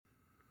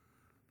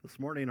This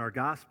morning, our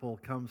gospel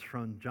comes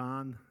from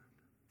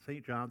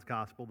St. John's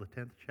Gospel, the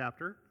 10th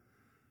chapter.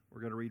 We're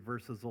going to read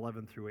verses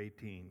 11 through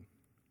 18.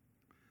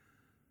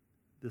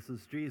 This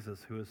is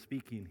Jesus who is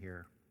speaking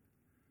here.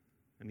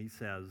 And he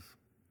says,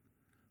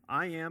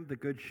 I am the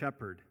good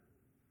shepherd.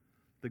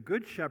 The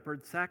good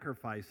shepherd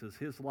sacrifices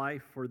his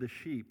life for the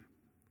sheep.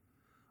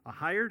 A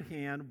hired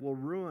hand will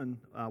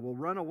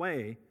run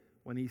away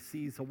when he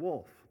sees a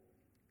wolf.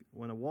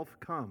 When a wolf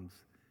comes,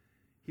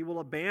 he will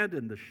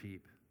abandon the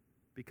sheep,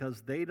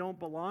 because they don't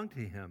belong to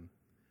him,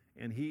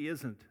 and he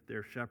isn't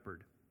their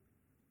shepherd.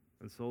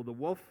 And so the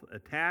wolf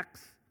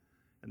attacks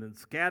and then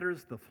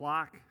scatters the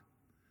flock.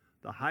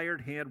 The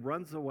hired hand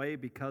runs away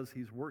because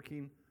he's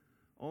working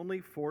only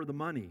for the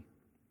money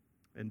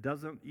and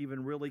doesn't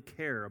even really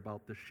care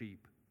about the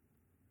sheep.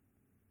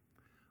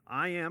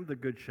 I am the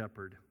good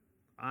shepherd.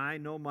 I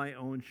know my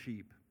own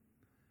sheep,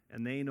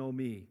 and they know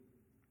me.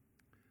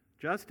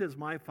 Just as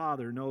my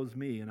Father knows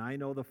me, and I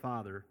know the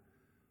Father,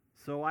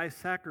 so I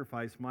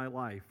sacrifice my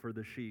life for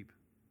the sheep.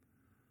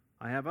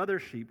 I have other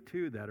sheep,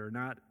 too, that are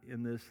not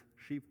in this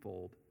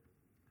sheepfold.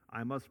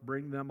 I must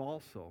bring them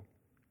also.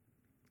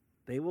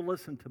 They will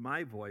listen to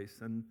my voice,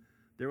 and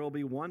there will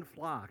be one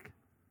flock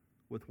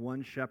with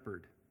one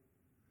shepherd.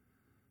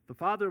 The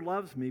Father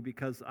loves me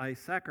because I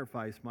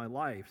sacrifice my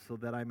life so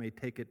that I may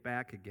take it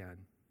back again.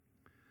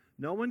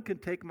 No one can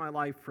take my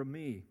life from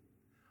me.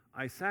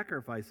 I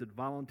sacrifice it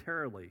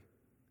voluntarily.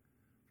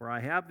 For I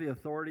have the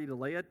authority to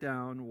lay it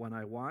down when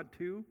I want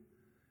to,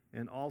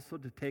 and also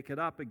to take it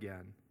up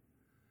again.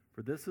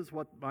 For this is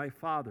what my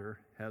Father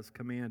has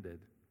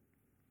commanded.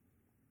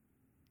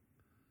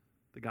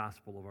 The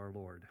Gospel of our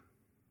Lord.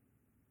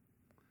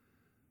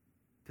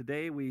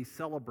 Today we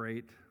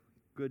celebrate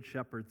Good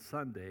Shepherd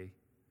Sunday,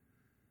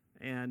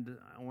 and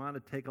I want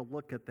to take a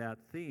look at that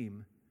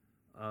theme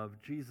of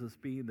Jesus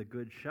being the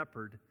Good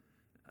Shepherd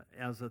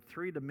as a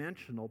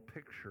three-dimensional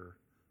picture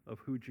of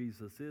who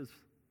Jesus is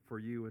for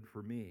you and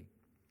for me.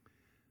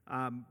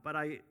 But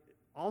I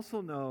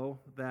also know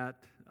that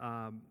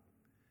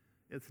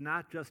it's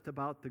not just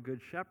about the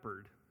Good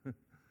Shepherd,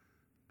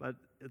 but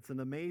it's an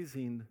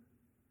amazing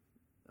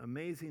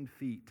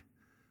feat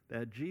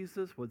that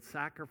Jesus would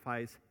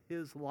sacrifice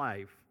his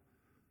life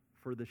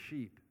for the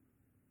sheep.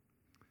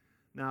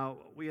 Now,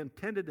 we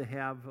intended to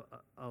have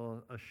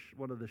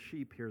one of the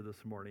sheep here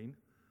this morning,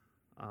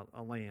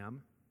 a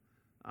lamb,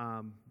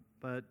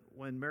 but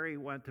when Mary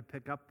went to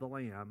pick up the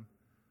lamb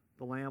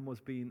was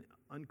being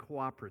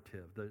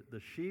uncooperative. The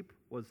sheep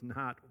was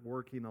not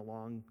working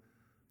along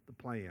the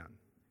plan.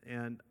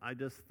 And I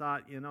just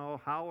thought,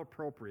 how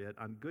appropriate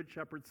on Good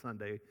Shepherd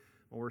Sunday,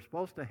 when we're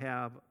supposed to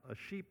have a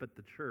sheep at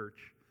the church,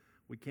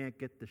 we can't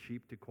get the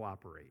sheep to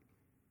cooperate.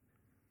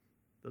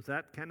 Does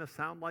that kind of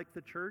sound like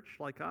the church,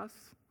 like us?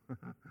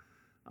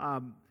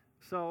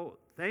 So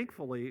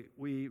thankfully,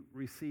 we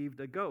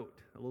received a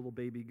little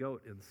baby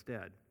goat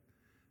instead.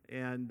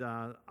 And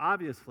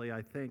obviously,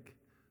 I think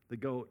the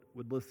goat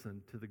would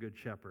listen to the Good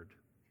Shepherd,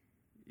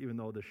 even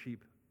though the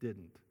sheep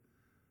didn't.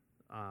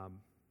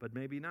 But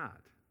maybe not.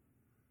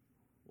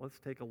 Let's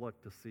take a look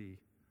to see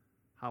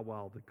how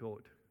well the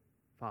goat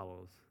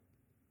follows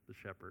the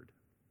shepherd.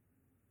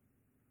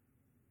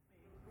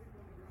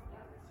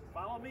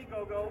 Follow me,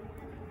 Go-Go.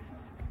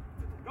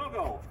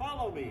 Go-Go,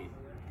 follow me.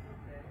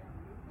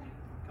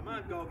 Come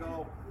on,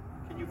 Go-Go.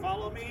 Can you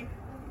follow me?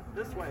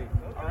 This way.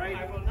 Okay, all right.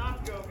 I will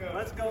not Go-Go.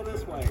 Let's go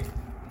this way.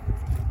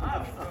 I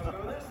will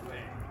go this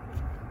way.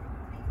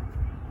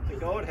 The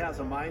goat has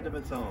a mind of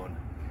its own.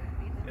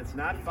 It's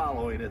not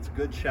following its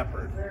good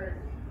shepherd.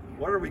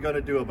 What are we going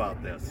to do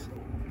about this?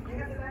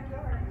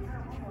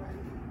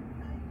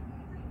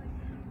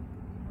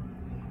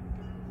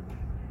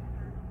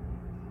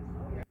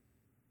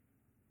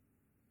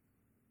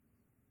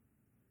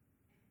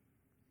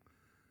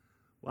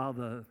 Well,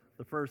 the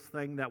first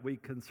thing that we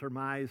can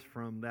surmise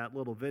from that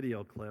little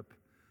video clip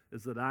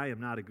is that I am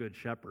not a good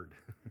shepherd.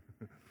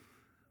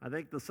 I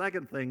think the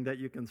second thing that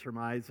you can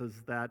surmise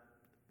is that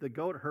the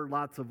goat heard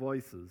lots of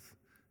voices,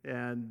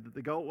 and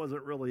the goat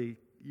wasn't really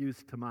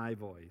used to my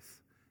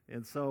voice.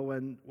 And so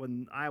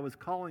when I was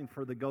calling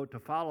for the goat to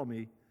follow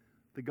me,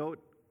 the goat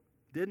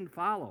didn't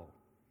follow.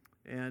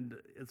 And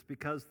it's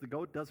because the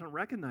goat doesn't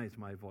recognize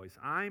my voice.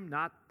 I'm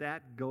not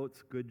that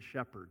goat's good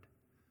shepherd.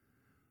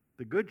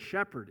 The good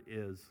shepherd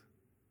is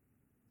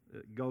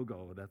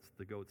Go-Go, that's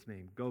the goat's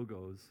name.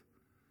 Go-Go's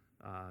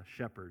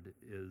shepherd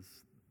is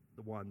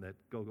the one that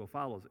Go-Go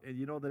follows. And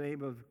you know the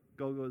name of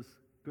Go-Go's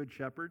good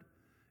shepherd?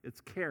 It's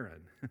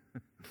Karen.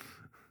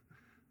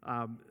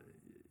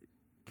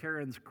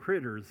 Karen's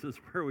Critters is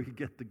where we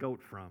get the goat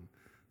from.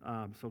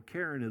 So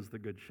Karen is the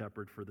good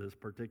shepherd for this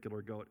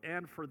particular goat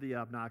and for the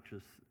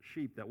obnoxious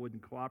sheep that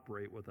wouldn't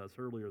cooperate with us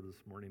earlier this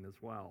morning as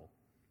well.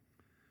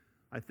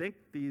 I think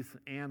these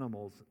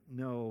animals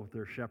know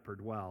their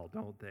shepherd well,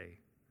 don't they?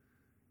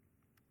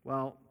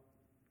 Well,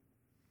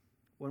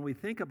 when we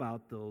think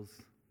about those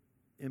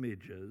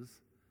images,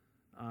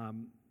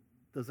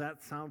 does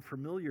that sound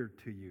familiar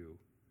to you?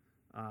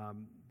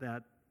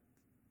 That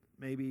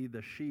maybe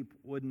the sheep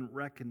wouldn't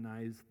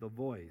recognize the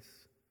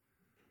voice.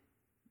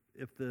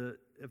 if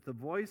the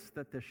voice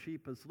that the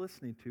sheep is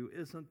listening to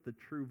isn't the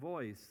true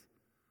voice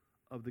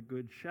of the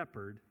good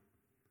shepherd,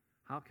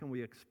 how can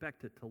we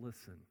expect it to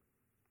listen?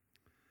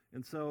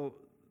 And so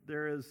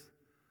there is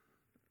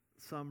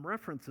some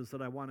references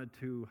that I wanted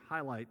to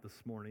highlight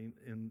this morning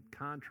in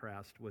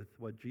contrast with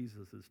what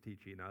Jesus is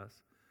teaching us.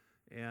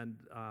 And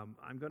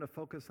I'm going to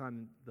focus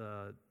on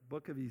the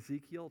book of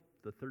Ezekiel,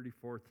 the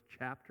 34th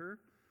chapter.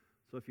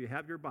 So if you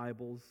have your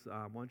Bibles,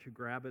 why don't you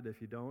grab it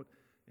if you don't,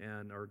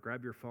 or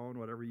grab your phone,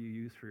 whatever you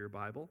use for your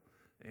Bible.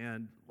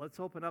 And let's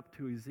open up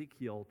to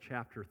Ezekiel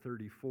chapter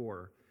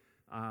 34.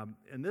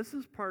 And this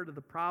is part of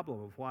the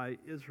problem of why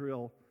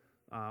Israel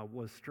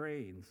was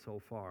straying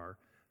so far,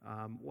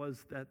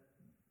 was that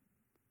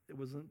it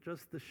wasn't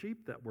just the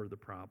sheep that were the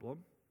problem,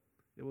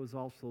 it was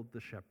also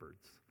the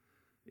shepherds.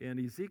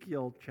 In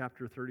Ezekiel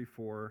chapter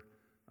 34,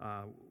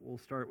 we'll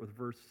start with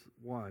verse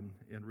 1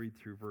 and read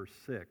through verse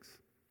 6.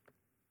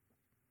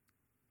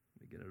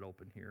 Let me get it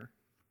open here.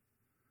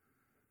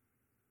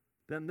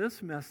 Then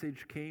this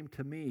message came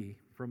to me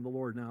from the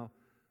Lord. Now,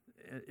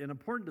 an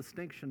important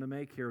distinction to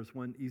make here is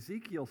when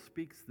Ezekiel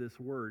speaks this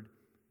word,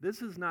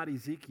 this is not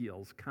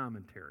Ezekiel's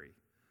commentary.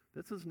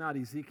 This is not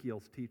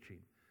Ezekiel's teaching.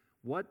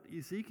 What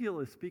Ezekiel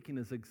is speaking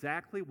is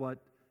exactly what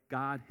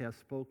God has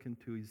spoken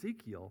to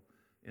Ezekiel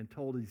and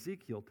told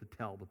Ezekiel to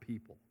tell the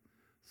people.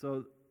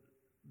 So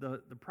the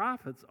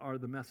prophets are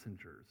the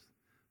messengers,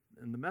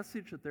 and the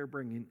message that they're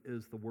bringing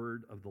is the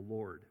word of the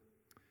Lord.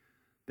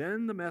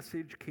 Then the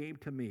message came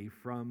to me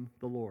from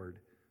the Lord.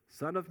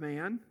 Son of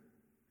man,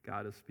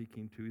 God is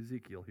speaking to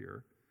Ezekiel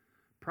here,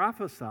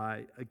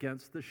 prophesy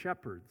against the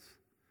shepherds,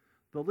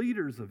 the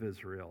leaders of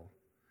Israel.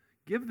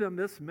 Give them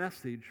this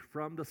message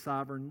from the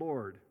sovereign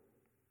Lord.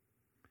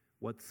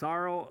 What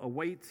sorrow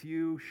awaits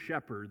you,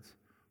 shepherds,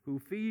 who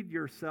feed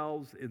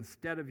yourselves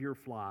instead of your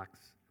flocks.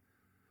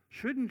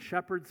 Shouldn't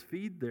shepherds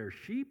feed their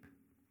sheep?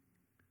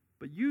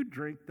 But you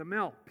drink the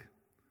milk,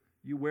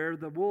 you wear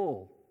the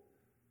wool,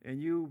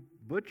 and you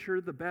butcher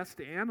the best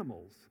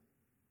animals,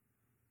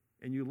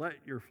 and you let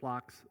your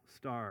flocks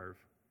starve.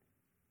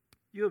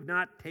 You have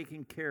not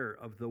taken care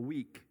of the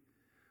weak.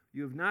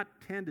 You have not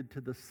tended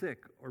to the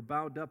sick or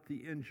bound up the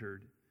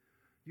injured.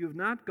 You have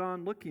not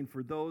gone looking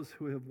for those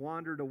who have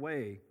wandered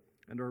away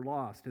and are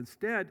lost.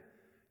 Instead,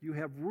 you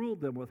have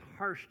ruled them with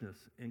harshness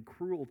and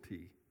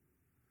cruelty.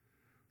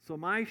 So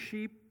my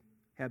sheep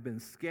have been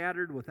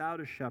scattered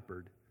without a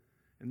shepherd,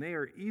 and they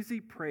are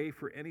easy prey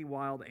for any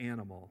wild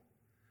animal.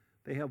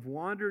 They have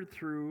wandered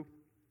through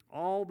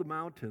all the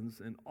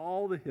mountains and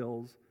all the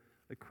hills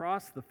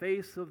across the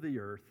face of the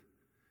earth,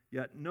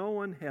 yet no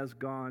one has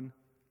gone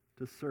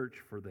to search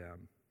for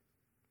them.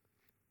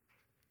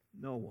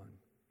 No one.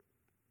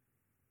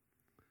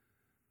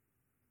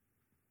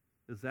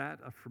 Is that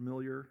a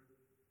familiar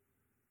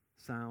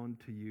sound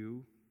to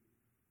you?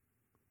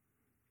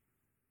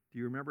 Do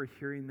you remember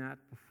hearing that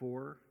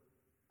before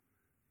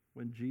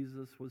when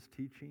Jesus was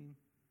teaching?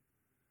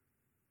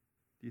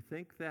 Do you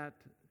think that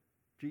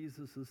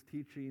Jesus'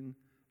 teaching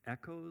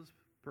echoes,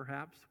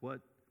 perhaps, what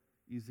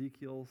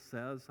Ezekiel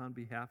says on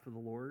behalf of the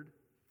Lord?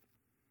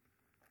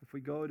 If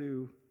we go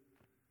to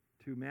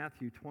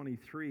Matthew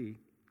 23,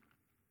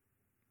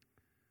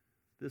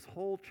 this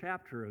whole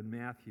chapter in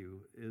Matthew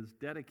is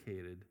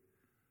dedicated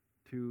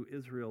to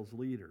Israel's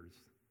leaders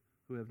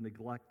who have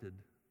neglected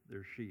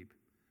their sheep.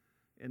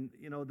 And,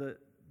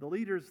 the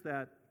leaders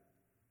that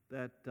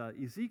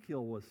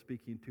Ezekiel was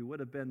speaking to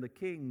would have been the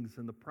kings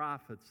and the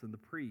prophets and the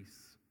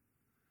priests.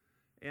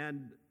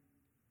 And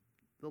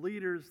the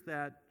leaders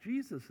that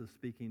Jesus is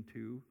speaking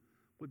to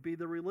would be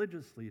the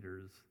religious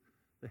leaders,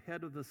 the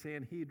head of the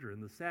Sanhedrin,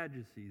 the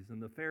Sadducees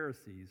and the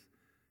Pharisees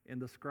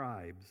and the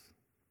scribes.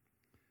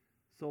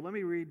 So let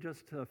me read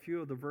just a few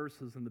of the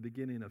verses in the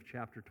beginning of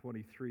chapter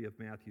 23 of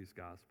Matthew's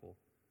Gospel.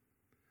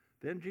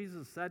 Then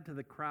Jesus said to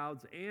the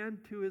crowds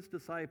and to his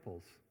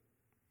disciples,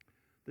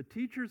 the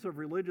teachers of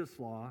religious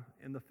law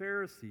and the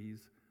Pharisees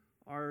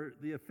are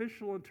the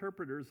official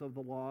interpreters of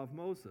the law of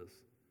Moses.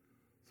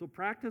 So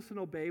practice and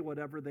obey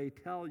whatever they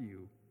tell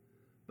you,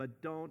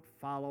 but don't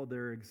follow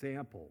their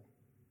example.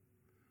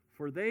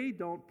 For they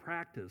don't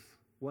practice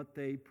what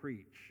they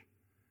preach.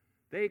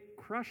 They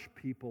crush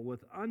people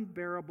with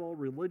unbearable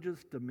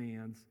religious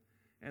demands,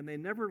 and they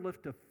never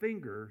lift a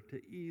finger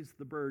to ease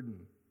the burden.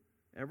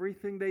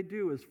 Everything they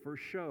do is for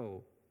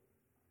show.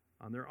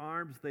 On their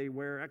arms they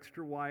wear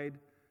extra wide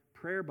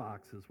prayer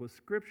boxes with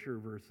scripture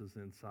verses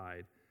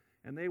inside,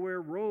 and they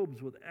wear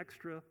robes with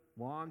extra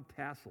long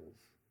tassels.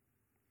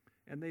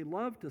 And they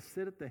love to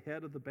sit at the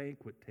head of the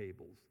banquet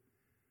tables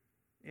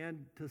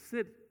and to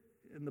sit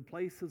in the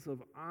places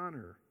of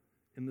honor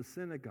in the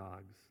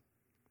synagogues.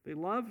 They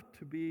love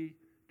to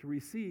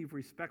receive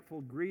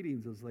respectful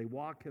greetings as they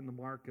walk in the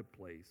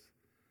marketplace,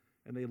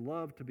 and they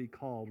love to be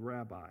called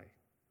rabbi.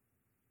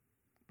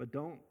 But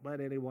don't let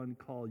anyone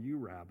call you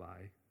rabbi,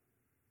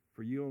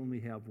 for you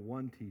only have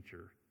one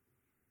teacher,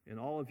 and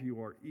all of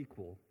you are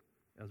equal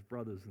as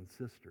brothers and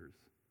sisters.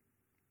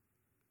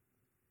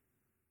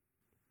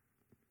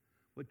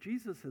 What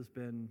Jesus has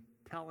been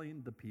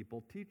telling the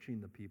people, teaching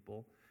the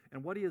people,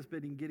 And what he has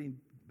been getting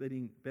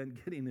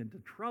into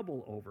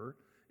trouble over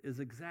is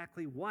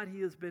exactly what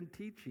he has been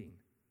teaching.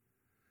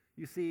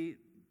 You see,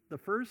 the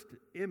first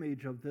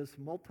image of this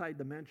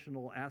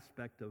multidimensional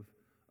aspect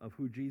of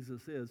who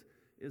Jesus is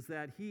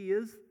that he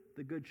is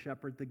the good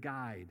shepherd, the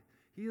guide.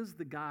 He is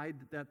the guide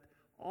that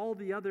all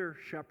the other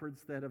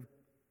shepherds that have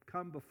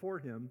come before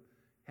him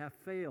have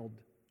failed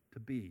to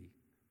be.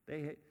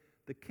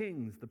 The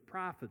kings, the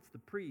prophets, the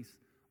priests,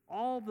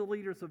 all the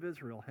leaders of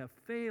Israel have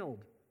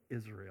failed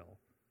Israel.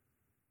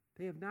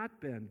 They have not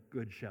been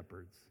good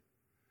shepherds.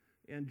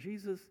 And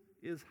Jesus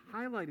is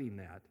highlighting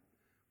that,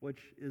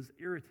 which is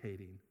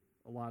irritating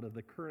a lot of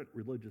the current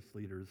religious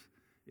leaders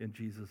in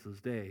Jesus'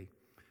 day.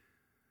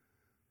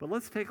 But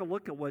let's take a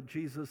look at what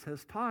Jesus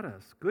has taught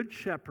us. Good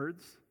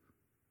shepherds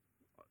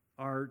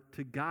are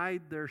to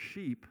guide their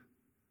sheep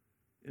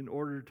in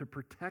order to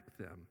protect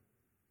them.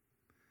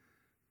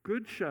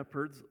 Good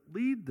shepherds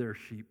lead their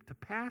sheep to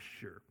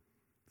pasture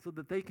so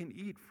that they can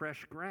eat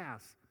fresh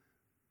grass,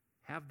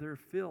 have their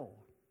fill.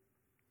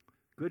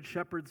 Good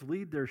shepherds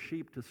lead their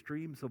sheep to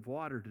streams of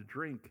water to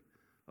drink,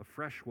 of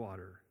fresh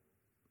water.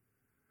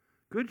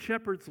 Good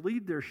shepherds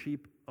lead their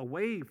sheep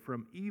away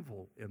from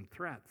evil and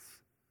threats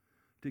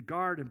to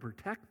guard and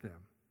protect them.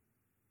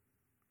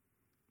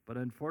 But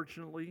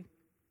unfortunately,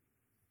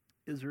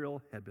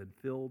 Israel had been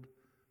filled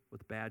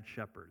with bad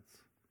shepherds.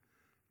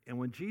 And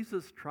when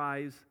Jesus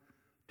tries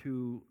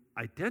to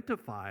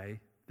identify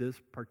this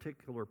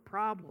particular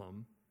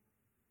problem,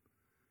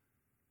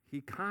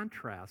 he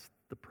contrasts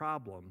the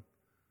problem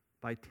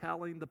by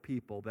telling the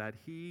people that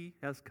he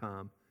has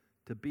come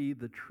to be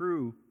the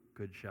true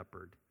good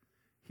shepherd.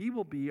 He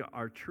will be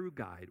our true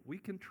guide. We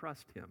can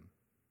trust him.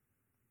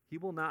 He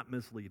will not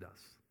mislead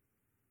us.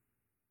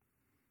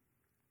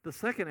 The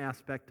second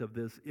aspect of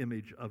this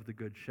image of the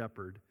good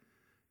shepherd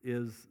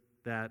is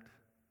that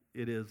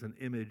it is an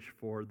image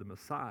for the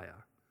Messiah,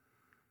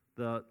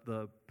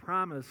 the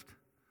promised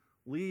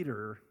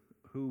leader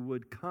who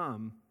would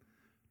come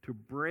to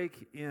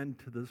break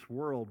into this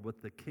world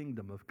with the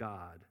kingdom of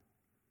God.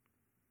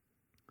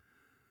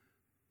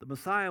 The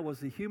Messiah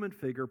was a human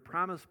figure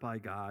promised by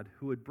God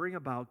who would bring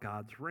about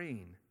God's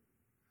reign.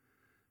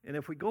 And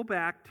if we go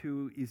back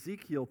to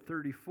Ezekiel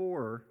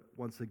 34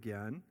 once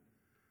again,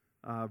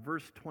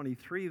 verse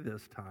 23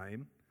 this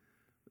time,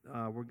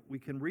 we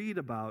can read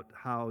about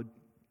how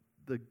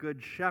the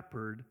good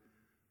shepherd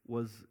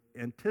was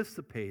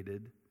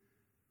anticipated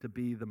to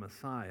be the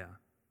Messiah.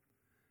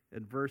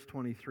 In verse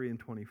 23 and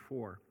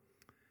 24,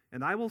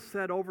 "And I will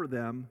set over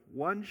them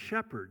one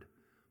shepherd,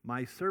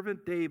 my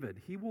servant David.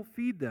 He will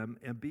feed them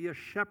and be a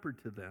shepherd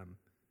to them.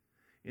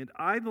 And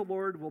I, the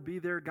Lord, will be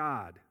their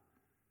God.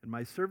 And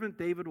my servant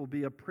David will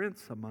be a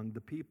prince among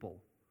the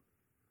people.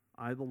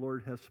 I, the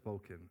Lord, have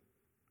spoken."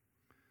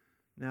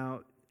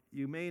 Now,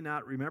 you may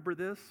not remember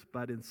this,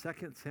 but in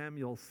 2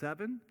 Samuel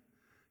 7,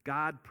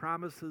 God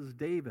promises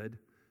David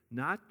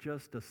not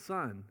just a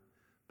son,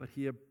 but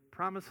he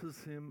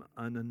promises him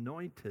an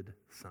anointed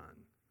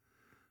son.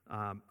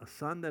 A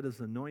son that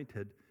is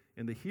anointed.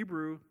 In the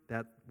Hebrew,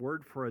 that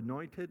word for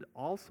anointed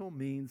also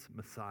means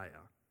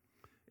Messiah.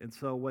 And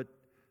so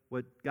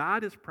what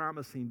God is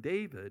promising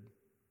David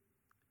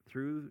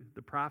through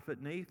the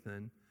prophet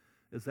Nathan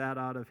is that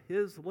out of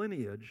his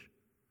lineage,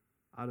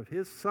 out of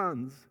his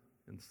sons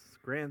and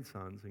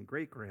grandsons and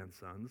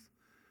great-grandsons,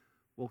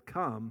 will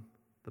come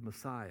the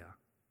Messiah.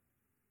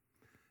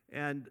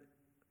 And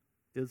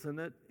isn't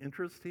it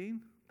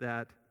interesting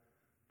that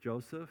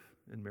Joseph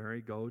and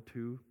Mary go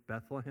to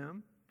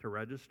Bethlehem to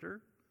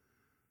register?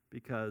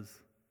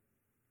 Because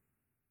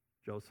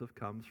Joseph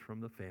comes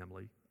from the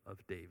family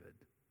of David.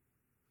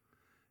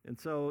 And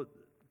so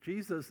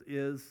Jesus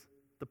is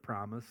the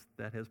promise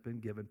that has been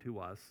given to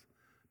us,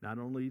 not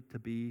only to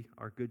be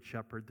our good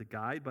shepherd, the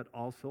guide, but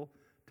also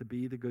to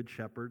be the good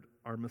shepherd,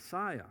 our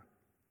Messiah.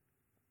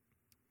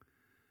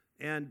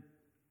 And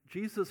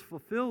Jesus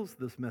fulfills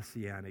this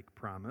messianic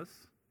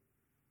promise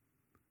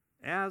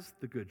as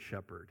the good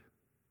shepherd,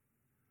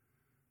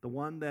 the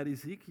one that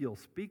Ezekiel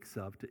speaks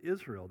of to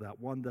Israel, that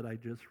one that I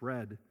just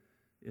read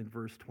in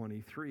verse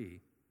 23.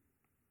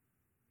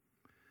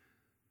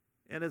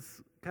 And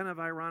it's kind of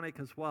ironic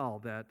as well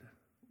that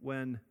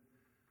when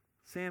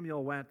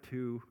Samuel went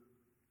to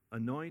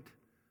anoint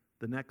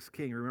the next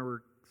king,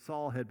 remember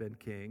Saul had been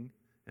king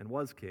and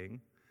was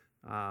king,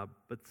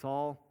 but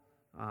Saul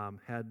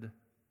had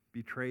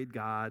betrayed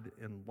God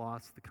and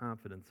lost the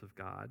confidence of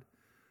God.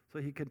 So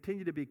he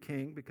continued to be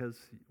king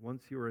because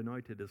once you were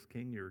anointed as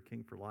king, you were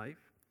king for life.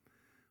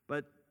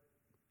 But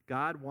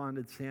God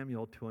wanted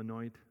Samuel to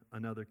anoint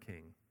another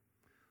king,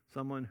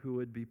 someone who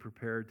would be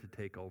prepared to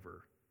take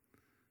over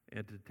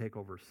and to take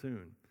over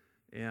soon.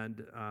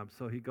 And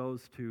so he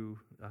goes to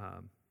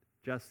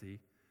Jesse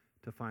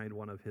to find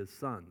one of his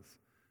sons,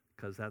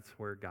 because that's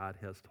where God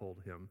has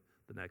told him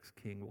the next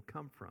king will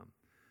come from.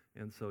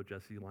 And so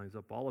Jesse lines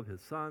up all of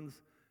his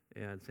sons,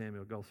 and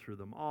Samuel goes through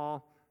them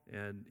all,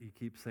 and he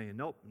keeps saying,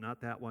 nope,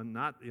 not that one,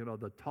 not,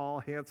 the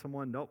tall, handsome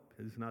one, nope,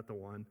 he's not the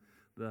one.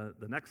 The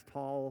next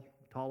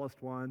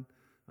tallest one,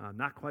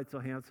 not quite so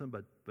handsome,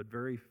 but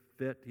very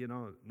fit,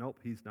 Nope,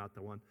 he's not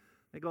the one.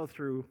 They go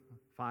through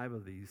 5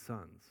 of these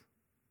sons.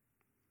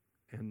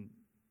 And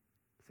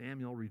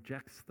Samuel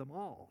rejects them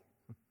all.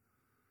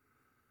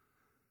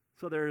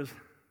 So there's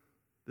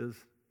this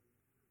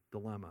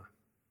dilemma.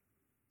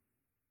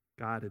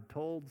 God had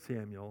told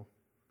Samuel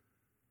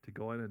to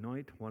go and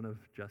anoint one of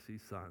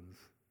Jesse's sons,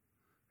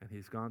 and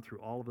he's gone through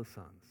all of the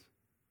sons.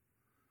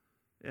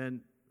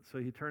 And so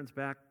he turns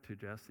back to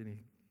Jesse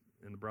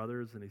and the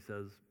brothers, and he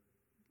says,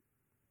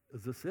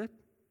 is this it?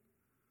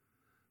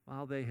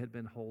 Well, they had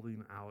been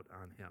holding out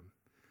on him.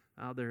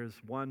 Now there's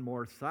one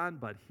more son,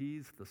 but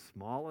he's the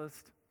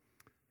smallest,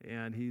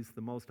 and he's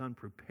the most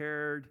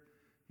unprepared.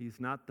 He's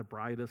not the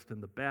brightest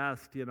and the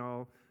best,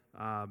 You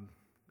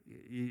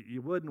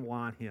wouldn't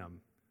want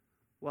him.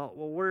 Well,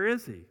 where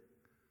is he?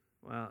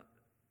 Well,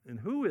 and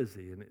who is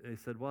he? And they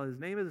said, well, his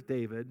name is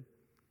David,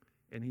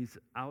 and he's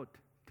out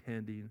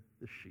tending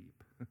the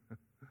sheep.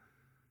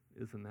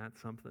 Isn't that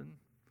something?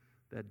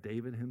 That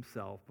David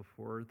himself,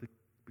 before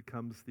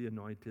becomes the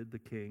anointed, the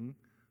king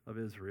of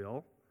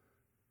Israel,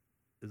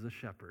 is a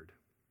shepherd.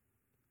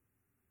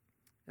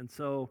 And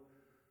so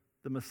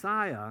the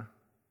Messiah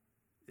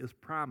is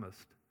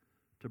promised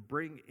to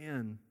bring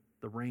in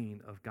the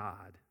reign of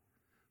God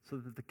so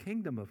that the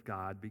kingdom of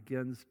God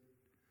begins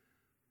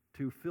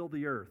to fill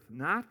the earth,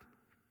 not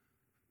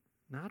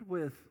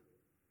with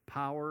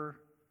power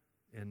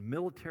and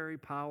military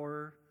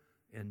power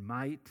and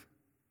might,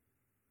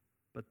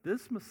 but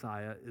this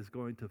Messiah is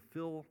going to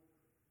fill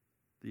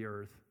the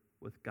earth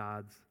with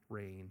God's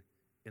reign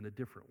in a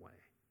different way.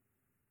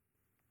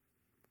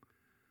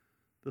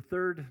 The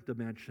third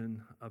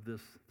dimension of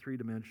this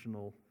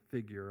three-dimensional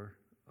figure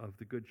of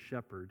the Good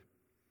Shepherd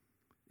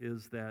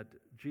is that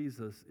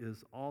Jesus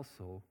is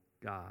also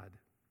God.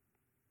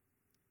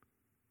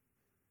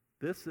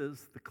 This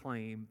is the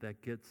claim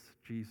that gets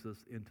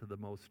Jesus into the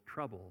most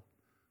trouble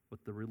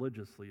with the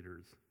religious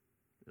leaders,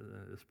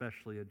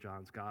 especially in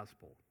John's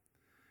Gospel.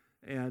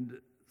 And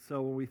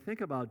so when we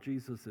think about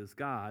Jesus as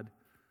God,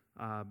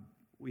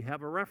 we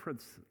have a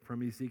reference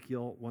from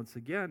Ezekiel once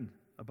again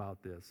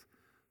about this.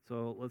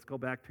 So let's go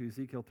back to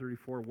Ezekiel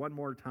 34 one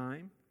more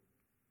time.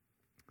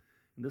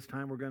 And this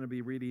time we're going to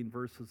be reading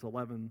verses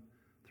 11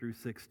 through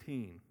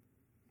 16.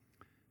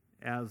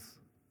 As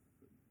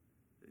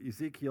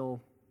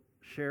Ezekiel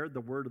shared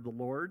the word of the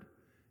Lord,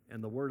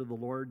 and the word of the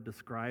Lord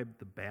described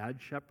the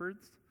bad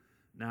shepherds,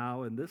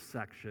 now in this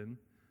section,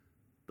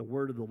 the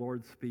word of the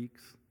Lord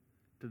speaks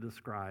to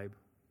describe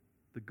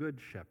the good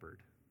shepherd.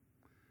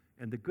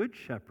 And the good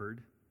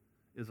shepherd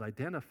is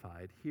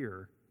identified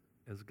here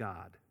as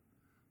God.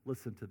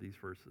 Listen to these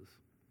verses.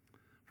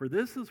 For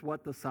this is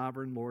what the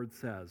sovereign Lord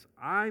says,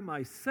 I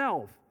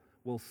myself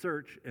will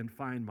search and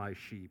find my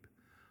sheep.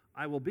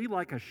 I will be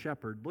like a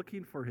shepherd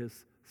looking for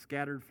his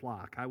scattered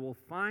flock. I will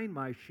find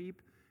my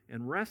sheep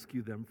and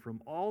rescue them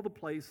from all the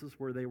places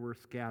where they were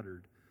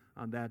scattered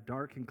on that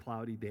dark and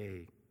cloudy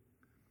day.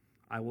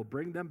 I will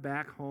bring them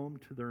back home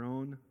to their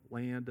own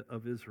land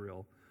of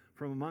Israel,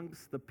 from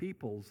amongst the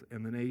peoples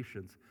and the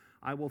nations.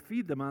 I will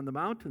feed them on the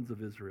mountains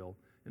of Israel,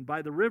 and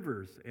by the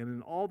rivers, and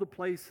in all the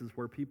places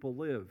where people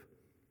live.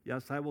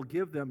 Yes, I will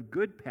give them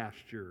good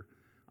pasture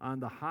on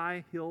the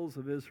high hills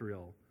of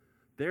Israel.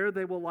 There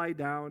they will lie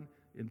down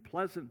in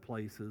pleasant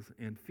places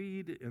and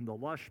feed in the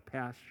lush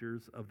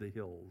pastures of the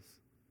hills.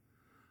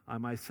 I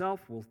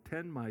myself will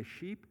tend my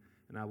sheep,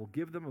 and I will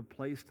give them a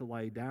place to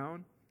lie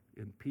down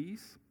in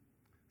peace,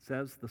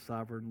 says the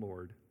sovereign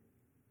Lord.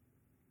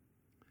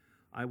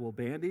 I will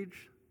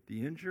bandage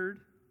the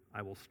injured,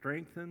 I will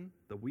strengthen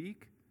the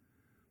weak,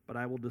 but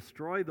I will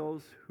destroy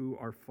those who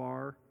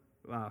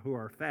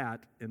are fat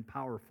and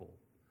powerful.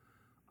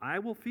 I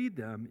will feed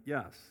them,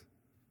 yes,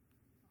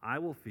 I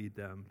will feed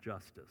them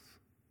justice.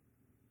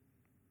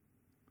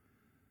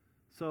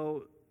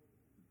 So,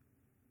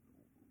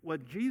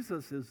 what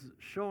Jesus is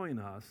showing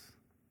us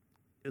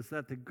is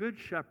that the Good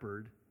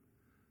Shepherd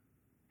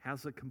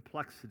has a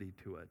complexity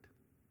to it.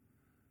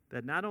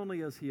 That not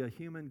only is he a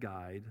human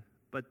guide,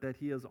 but that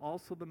he is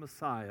also the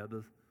Messiah,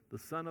 the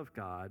Son of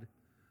God,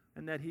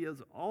 and that he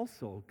is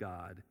also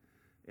God.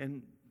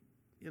 And,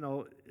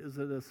 is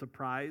it a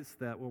surprise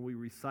that when we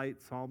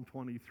recite Psalm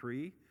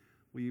 23,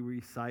 we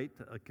recite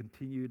a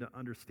continued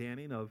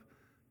understanding of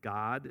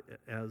God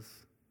as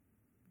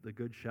the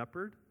Good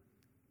Shepherd?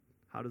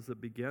 How does it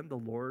begin? The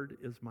Lord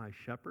is my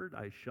shepherd,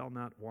 I shall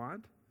not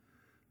want.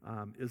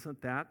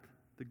 Isn't that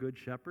the Good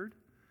Shepherd?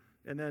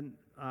 And then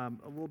a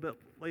little bit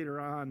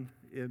later on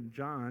in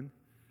John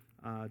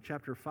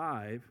chapter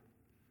 5,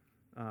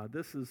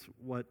 this is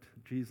what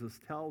Jesus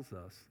tells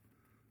us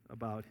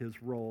about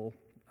his role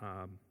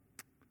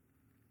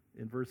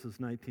in verses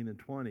 19 and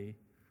 20,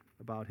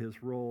 about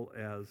his role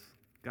as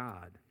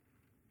God.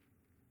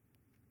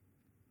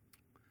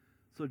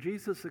 So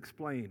Jesus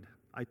explained,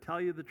 I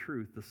tell you the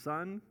truth, the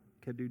Son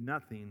can do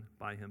nothing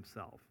by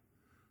himself.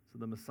 So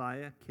the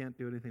Messiah can't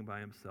do anything by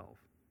himself.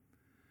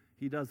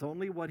 He does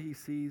only what he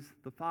sees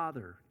the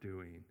Father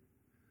doing.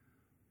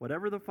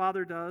 Whatever the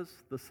Father does,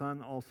 the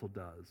Son also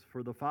does.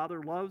 For the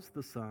Father loves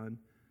the Son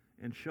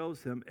and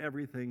shows him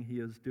everything he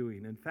is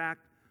doing. In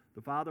fact,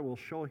 the Father will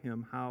show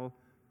him how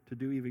to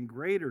do even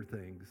greater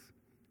things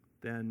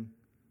than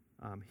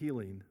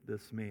healing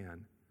this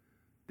man.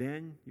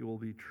 Then you will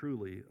be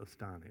truly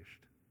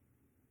astonished.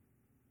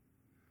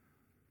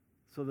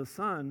 So the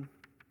Son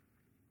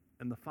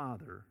and the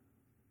Father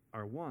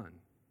are one.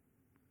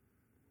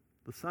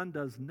 The Son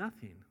does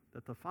nothing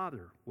that the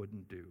Father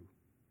wouldn't do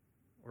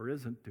or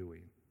isn't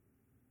doing.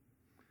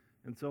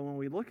 And so when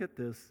we look at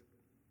this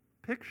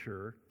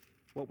picture,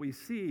 what we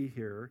see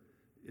here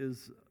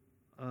is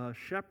a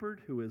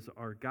shepherd who is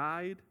our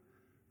guide,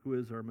 who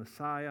is our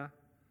Messiah,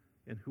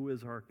 and who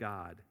is our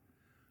God,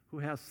 who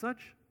has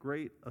such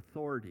great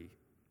authority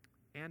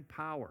and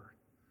power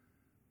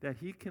that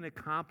he can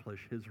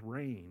accomplish his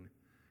reign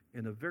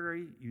in a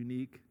very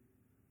unique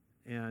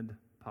and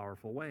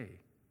powerful way.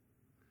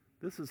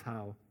 This is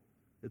how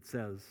it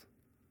says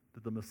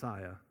that the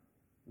Messiah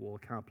will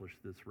accomplish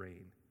this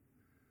reign.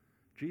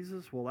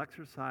 Jesus will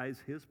exercise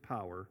his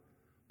power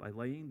by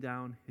laying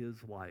down his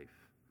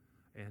life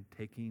and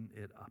taking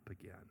it up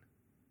again.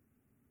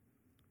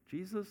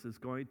 Jesus is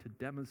going to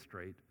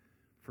demonstrate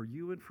for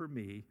you and for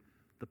me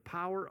the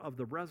power of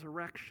the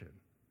resurrection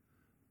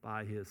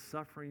by his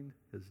suffering,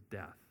 his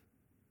death,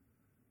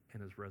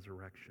 and his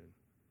resurrection.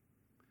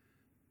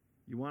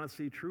 You want to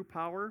see true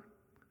power?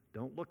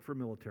 Don't look for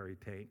military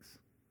tanks.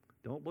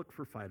 Don't look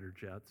for fighter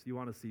jets. You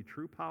want to see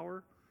true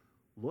power?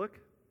 Look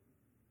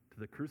to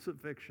the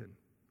crucifixion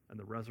and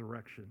the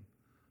resurrection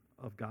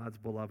of God's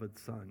beloved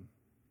Son.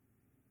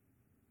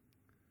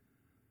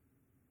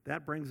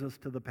 That brings us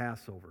to the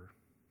Passover,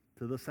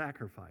 to the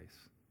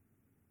sacrifice.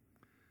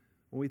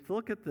 When we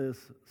look at this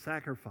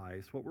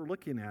sacrifice, what we're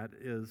looking at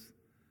is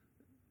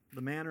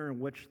the manner in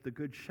which the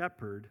Good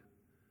Shepherd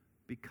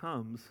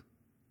becomes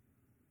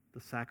the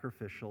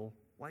sacrificial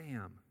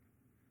lamb.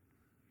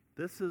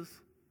 This is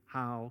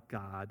how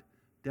God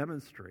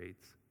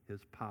demonstrates his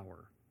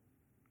power.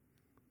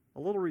 A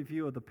little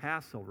review of the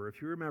Passover.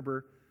 If you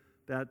remember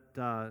that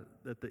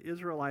the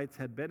Israelites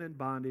had been in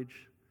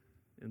bondage,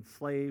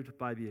 enslaved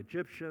by the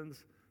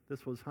Egyptians.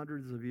 This was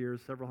hundreds of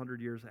years, several hundred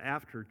years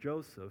after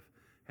Joseph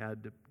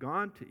had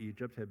gone to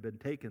Egypt, had been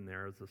taken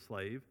there as a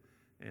slave,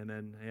 and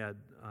then had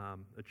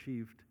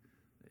achieved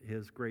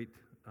his great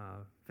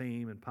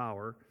fame and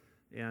power,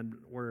 and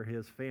where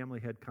his family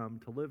had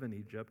come to live in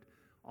Egypt.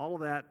 All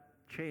of that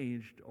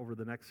changed over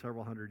the next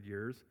several hundred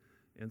years,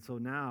 and so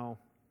now,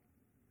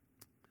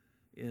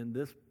 in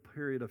this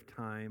period of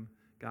time,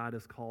 God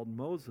has called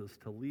Moses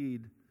to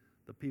lead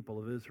the people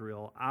of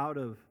Israel out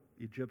of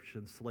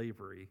Egyptian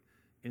slavery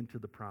into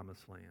the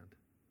promised land.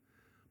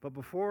 But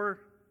before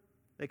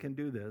they can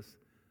do this,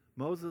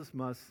 Moses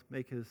must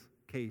make his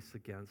case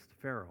against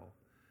Pharaoh.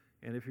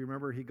 And if you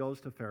remember, he goes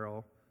to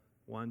Pharaoh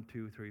 1,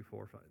 2, 3,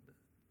 4, 5,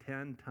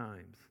 10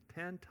 times.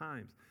 10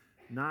 times.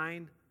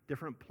 9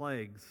 different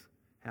plagues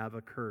have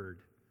occurred.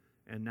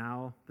 And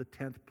now the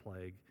 10th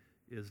plague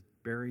is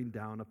bearing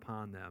down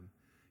upon them.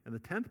 And the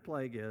 10th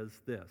plague is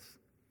this,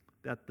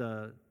 that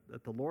the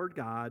Lord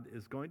God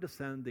is going to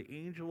send the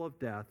angel of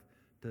death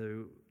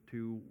to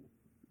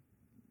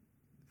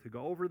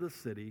go over the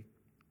city,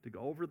 to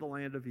go over the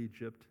land of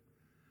Egypt,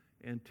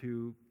 and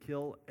to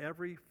kill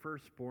every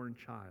firstborn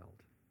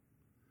child.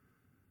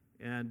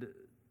 And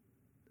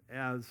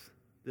as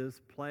this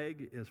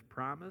plague is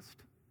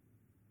promised,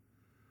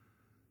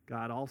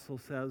 God also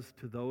says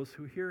to those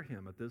who hear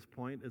him, at this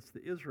point it's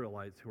the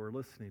Israelites who are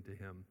listening to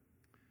him,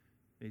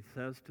 he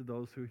says to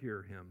those who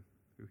hear him,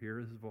 who hear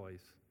his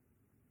voice,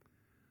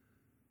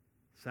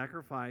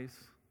 sacrifice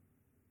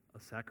a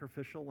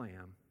sacrificial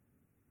lamb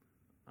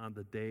on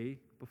the day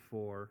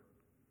before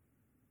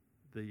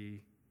the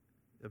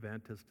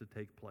event is to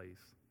take place.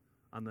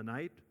 On the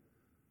night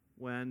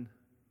when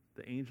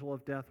the angel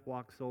of death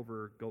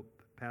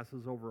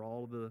passes over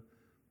all the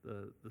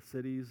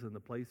cities and the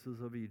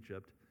places of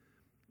Egypt,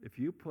 if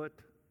you put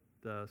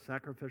the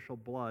sacrificial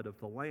blood of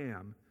the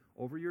lamb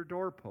over your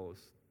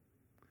doorpost,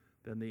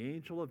 then the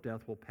angel of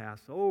death will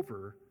pass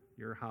over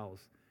your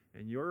house,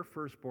 and your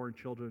firstborn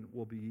children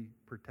will be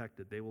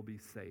protected. They will be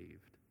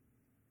saved.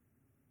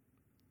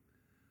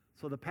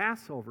 So the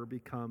Passover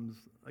becomes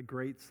a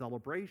great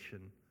celebration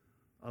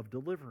of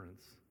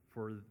deliverance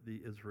for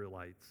the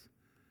Israelites,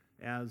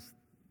 as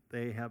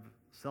they have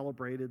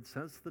celebrated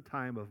since the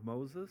time of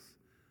Moses.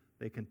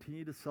 They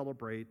continue to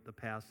celebrate the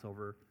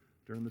Passover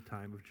during the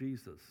time of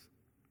Jesus.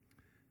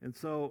 And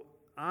so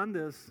on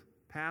this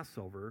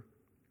Passover,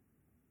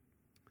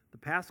 the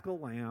Paschal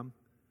lamb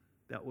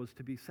that was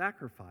to be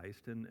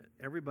sacrificed, and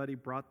everybody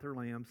brought their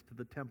lambs to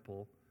the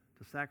temple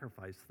to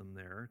sacrifice them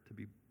there, to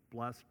be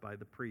blessed by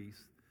the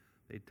priest.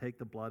 They'd take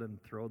the blood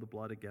and throw the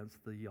blood against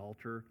the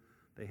altar.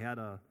 They had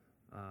a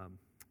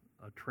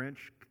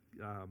trench,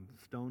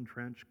 stone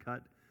trench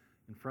cut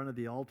in front of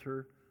the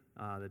altar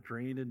that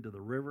drained into the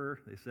river.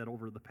 They said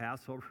over the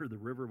Passover, the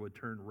river would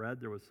turn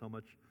red. There was so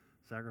much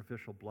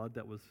sacrificial blood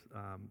that was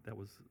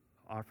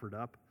offered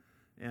up,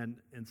 and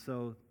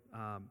so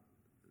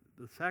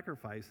the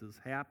sacrifices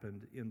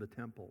happened in the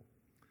temple.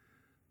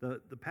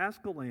 The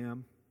Paschal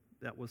lamb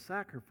that was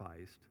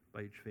sacrificed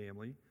by each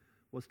family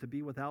was to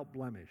be without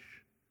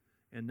blemish,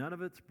 and none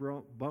of its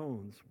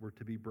bones were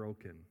to be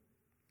broken.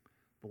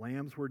 The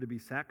lambs were to be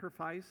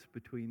sacrificed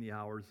between the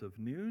hours of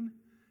noon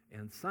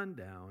and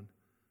sundown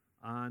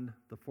on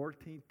the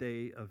 14th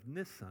day of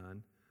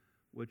Nisan,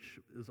 which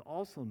is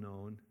also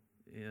known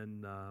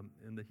in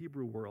the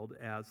Hebrew world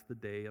as the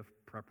day of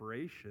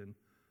preparation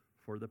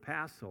for the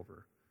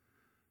Passover.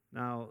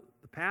 Now,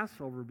 the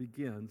Passover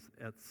begins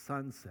at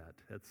sunset,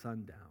 at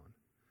sundown.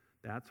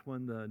 That's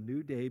when the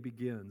new day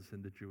begins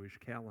in the Jewish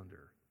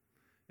calendar.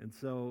 And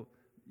so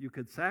you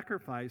could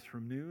sacrifice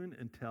from noon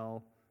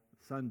until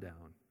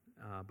sundown,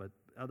 but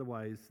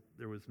otherwise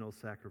there was no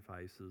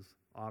sacrifices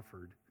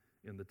offered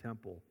in the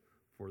temple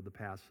for the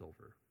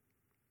Passover.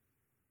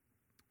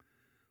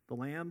 The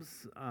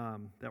lambs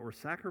that were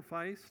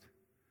sacrificed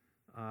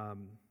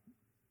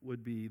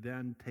would be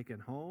then taken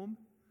home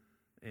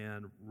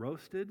and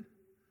roasted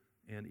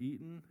and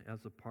eaten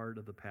as a part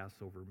of the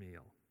Passover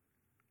meal.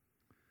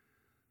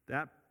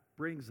 That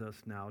brings us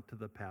now to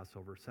the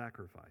Passover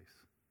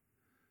sacrifice,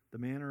 the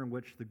manner in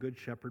which the Good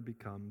Shepherd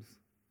becomes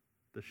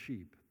the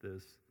sheep,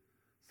 this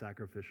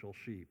sacrificial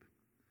sheep.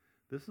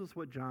 This is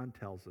what John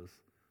tells us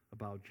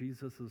about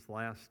Jesus'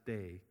 last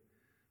day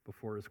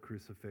before his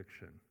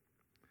crucifixion.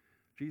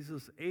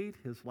 Jesus ate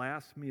his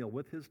last meal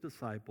with his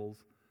disciples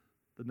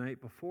the night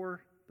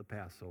before the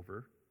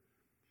Passover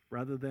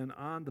rather than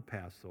on the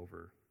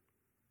Passover.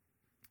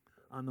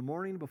 On the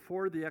morning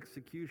before the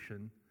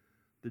execution,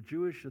 the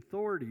Jewish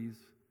authorities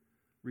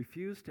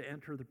refused to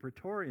enter the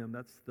praetorium.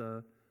 That's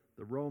the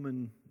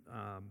Roman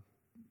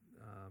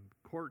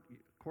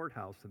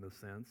courthouse, in a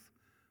sense,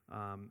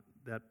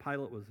 that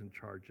Pilate was in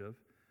charge of.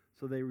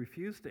 So they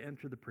refused to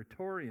enter the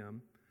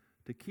praetorium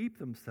to keep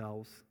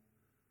themselves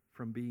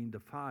from being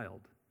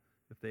defiled.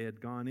 If they had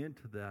gone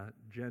into that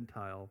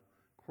Gentile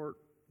court,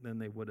 then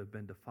they would have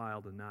been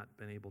defiled and not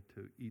been able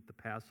to eat the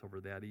Passover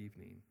that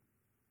evening.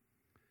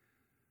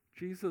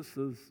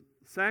 Jesus'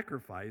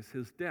 sacrifice,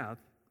 his death,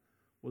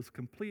 was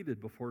completed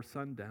before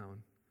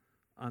sundown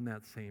on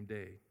that same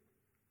day.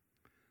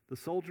 The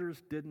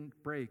soldiers didn't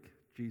break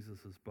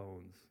Jesus'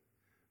 bones.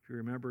 If you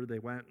remember, they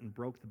went and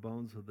broke the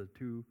bones of the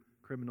two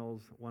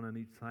criminals, one on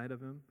each side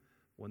of him.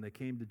 When they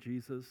came to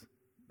Jesus,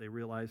 they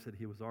realized that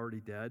he was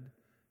already dead,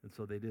 and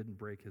so they didn't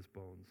break his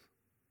bones.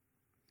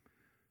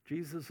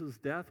 Jesus'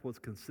 death was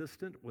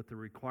consistent with the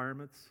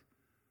requirements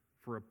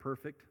for a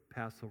perfect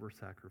Passover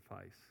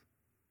sacrifice.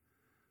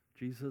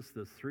 Jesus,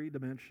 this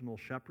three-dimensional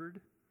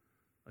shepherd,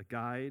 a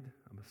guide,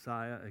 a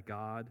Messiah, a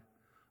God,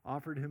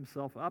 offered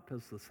himself up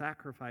as the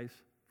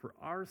sacrifice for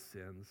our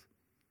sins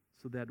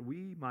so that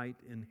we might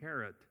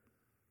inherit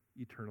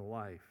eternal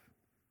life.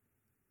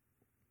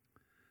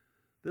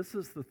 This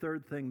is the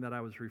third thing that I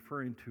was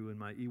referring to in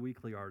my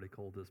eWeekly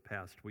article this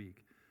past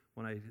week,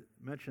 when I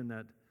mentioned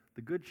that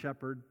the Good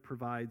Shepherd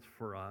provides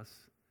for us,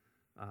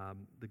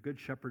 the Good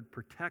Shepherd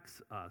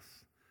protects us,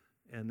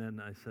 and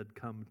then I said,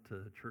 come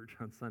to church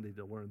on Sunday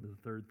to learn the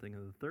third thing.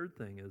 And the third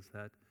thing is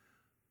that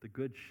the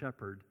Good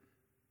Shepherd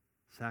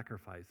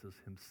sacrifices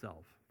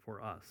himself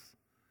for us,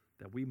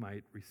 that we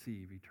might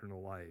receive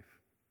eternal life.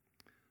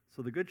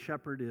 So the Good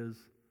Shepherd is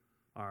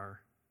our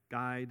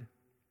guide,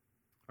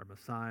 our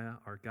Messiah,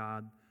 our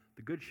God.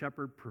 The Good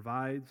Shepherd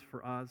provides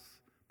for us,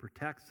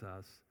 protects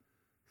us,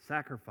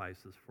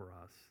 sacrifices for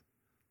us,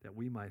 that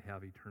we might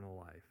have eternal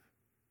life.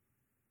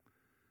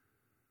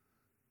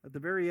 At the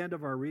very end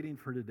of our reading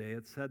for today,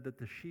 it said that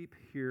the sheep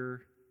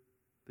hear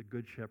the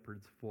Good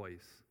Shepherd's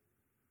voice,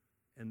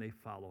 and they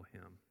follow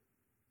him.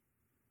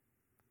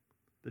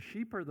 The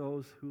sheep are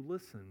those who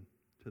listen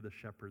to the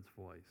shepherd's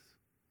voice.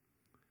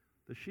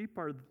 The sheep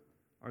are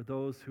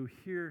those who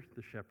hear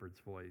the shepherd's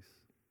voice.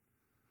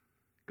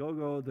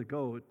 Gogo the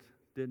goat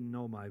didn't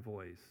know my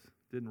voice,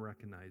 didn't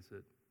recognize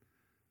it,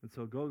 and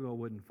so Gogo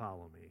wouldn't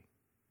follow me.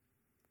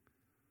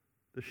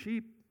 The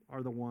sheep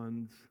are the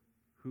ones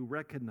who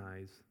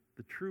recognize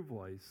the true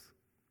voice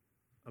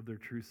of their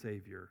true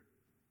Savior.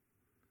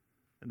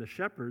 And the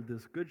shepherd,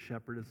 this Good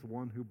Shepherd, is the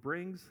one who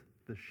brings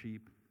the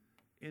sheep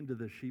into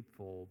the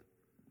sheepfold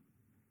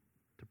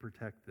to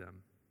protect them.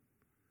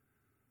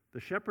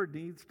 The shepherd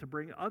needs to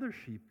bring other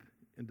sheep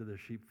into the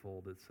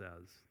sheepfold, it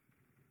says,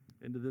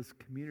 into this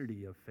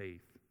community of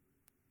faith,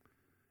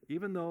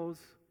 even those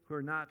who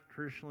are not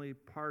traditionally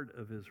part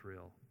of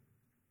Israel.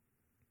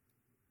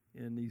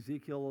 In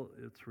Ezekiel,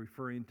 it's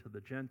referring to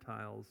the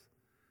Gentiles,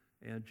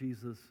 and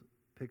Jesus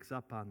picks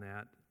up on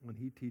that when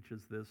he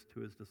teaches this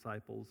to his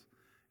disciples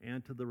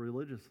and to the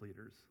religious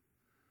leaders,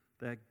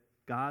 that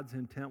God's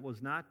intent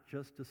was not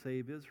just to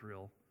save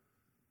Israel,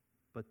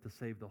 but to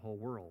save the whole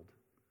world,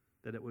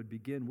 that it would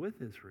begin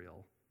with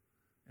Israel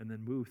and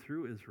then move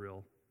through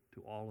Israel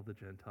to all of the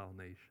Gentile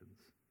nations.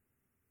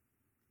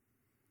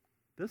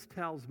 This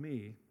tells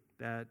me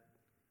that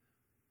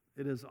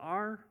it is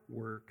our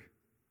work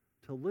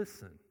to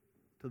listen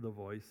to the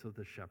voice of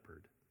the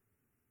shepherd,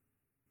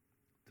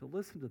 to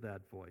listen to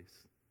that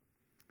voice,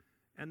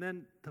 and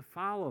then to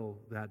follow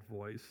that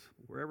voice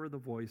wherever the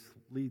voice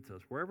leads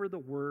us, wherever the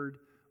word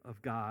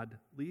of God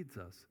leads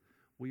us,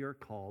 we are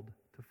called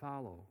to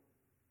follow.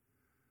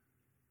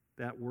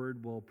 That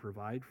word will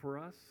provide for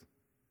us,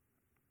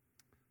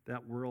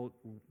 That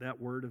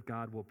word of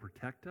God will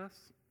protect us,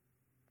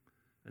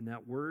 and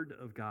that word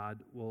of God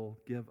will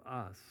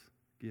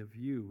give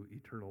you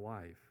eternal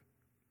life.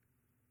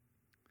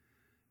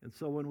 And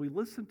so when we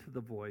listen to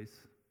the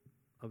voice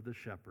of the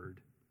shepherd,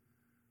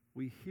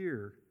 we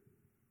hear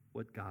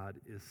what God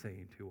is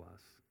saying to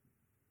us,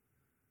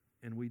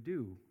 and we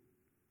do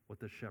what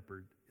the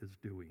shepherd is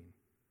doing.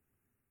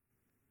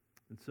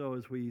 And so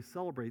as we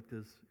celebrate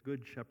this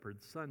Good Shepherd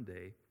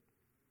Sunday,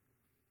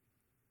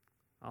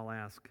 I'll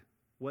ask,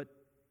 what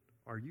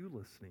are you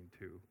listening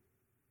to?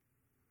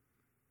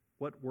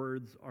 What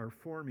words are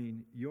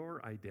forming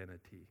your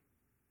identity?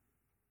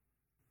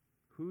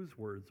 Whose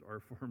words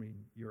are forming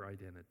your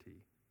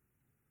identity?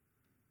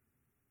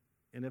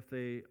 And if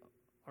they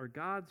are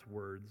God's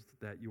words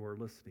that you are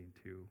listening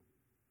to,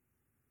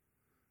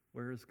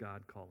 where is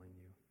God calling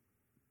you?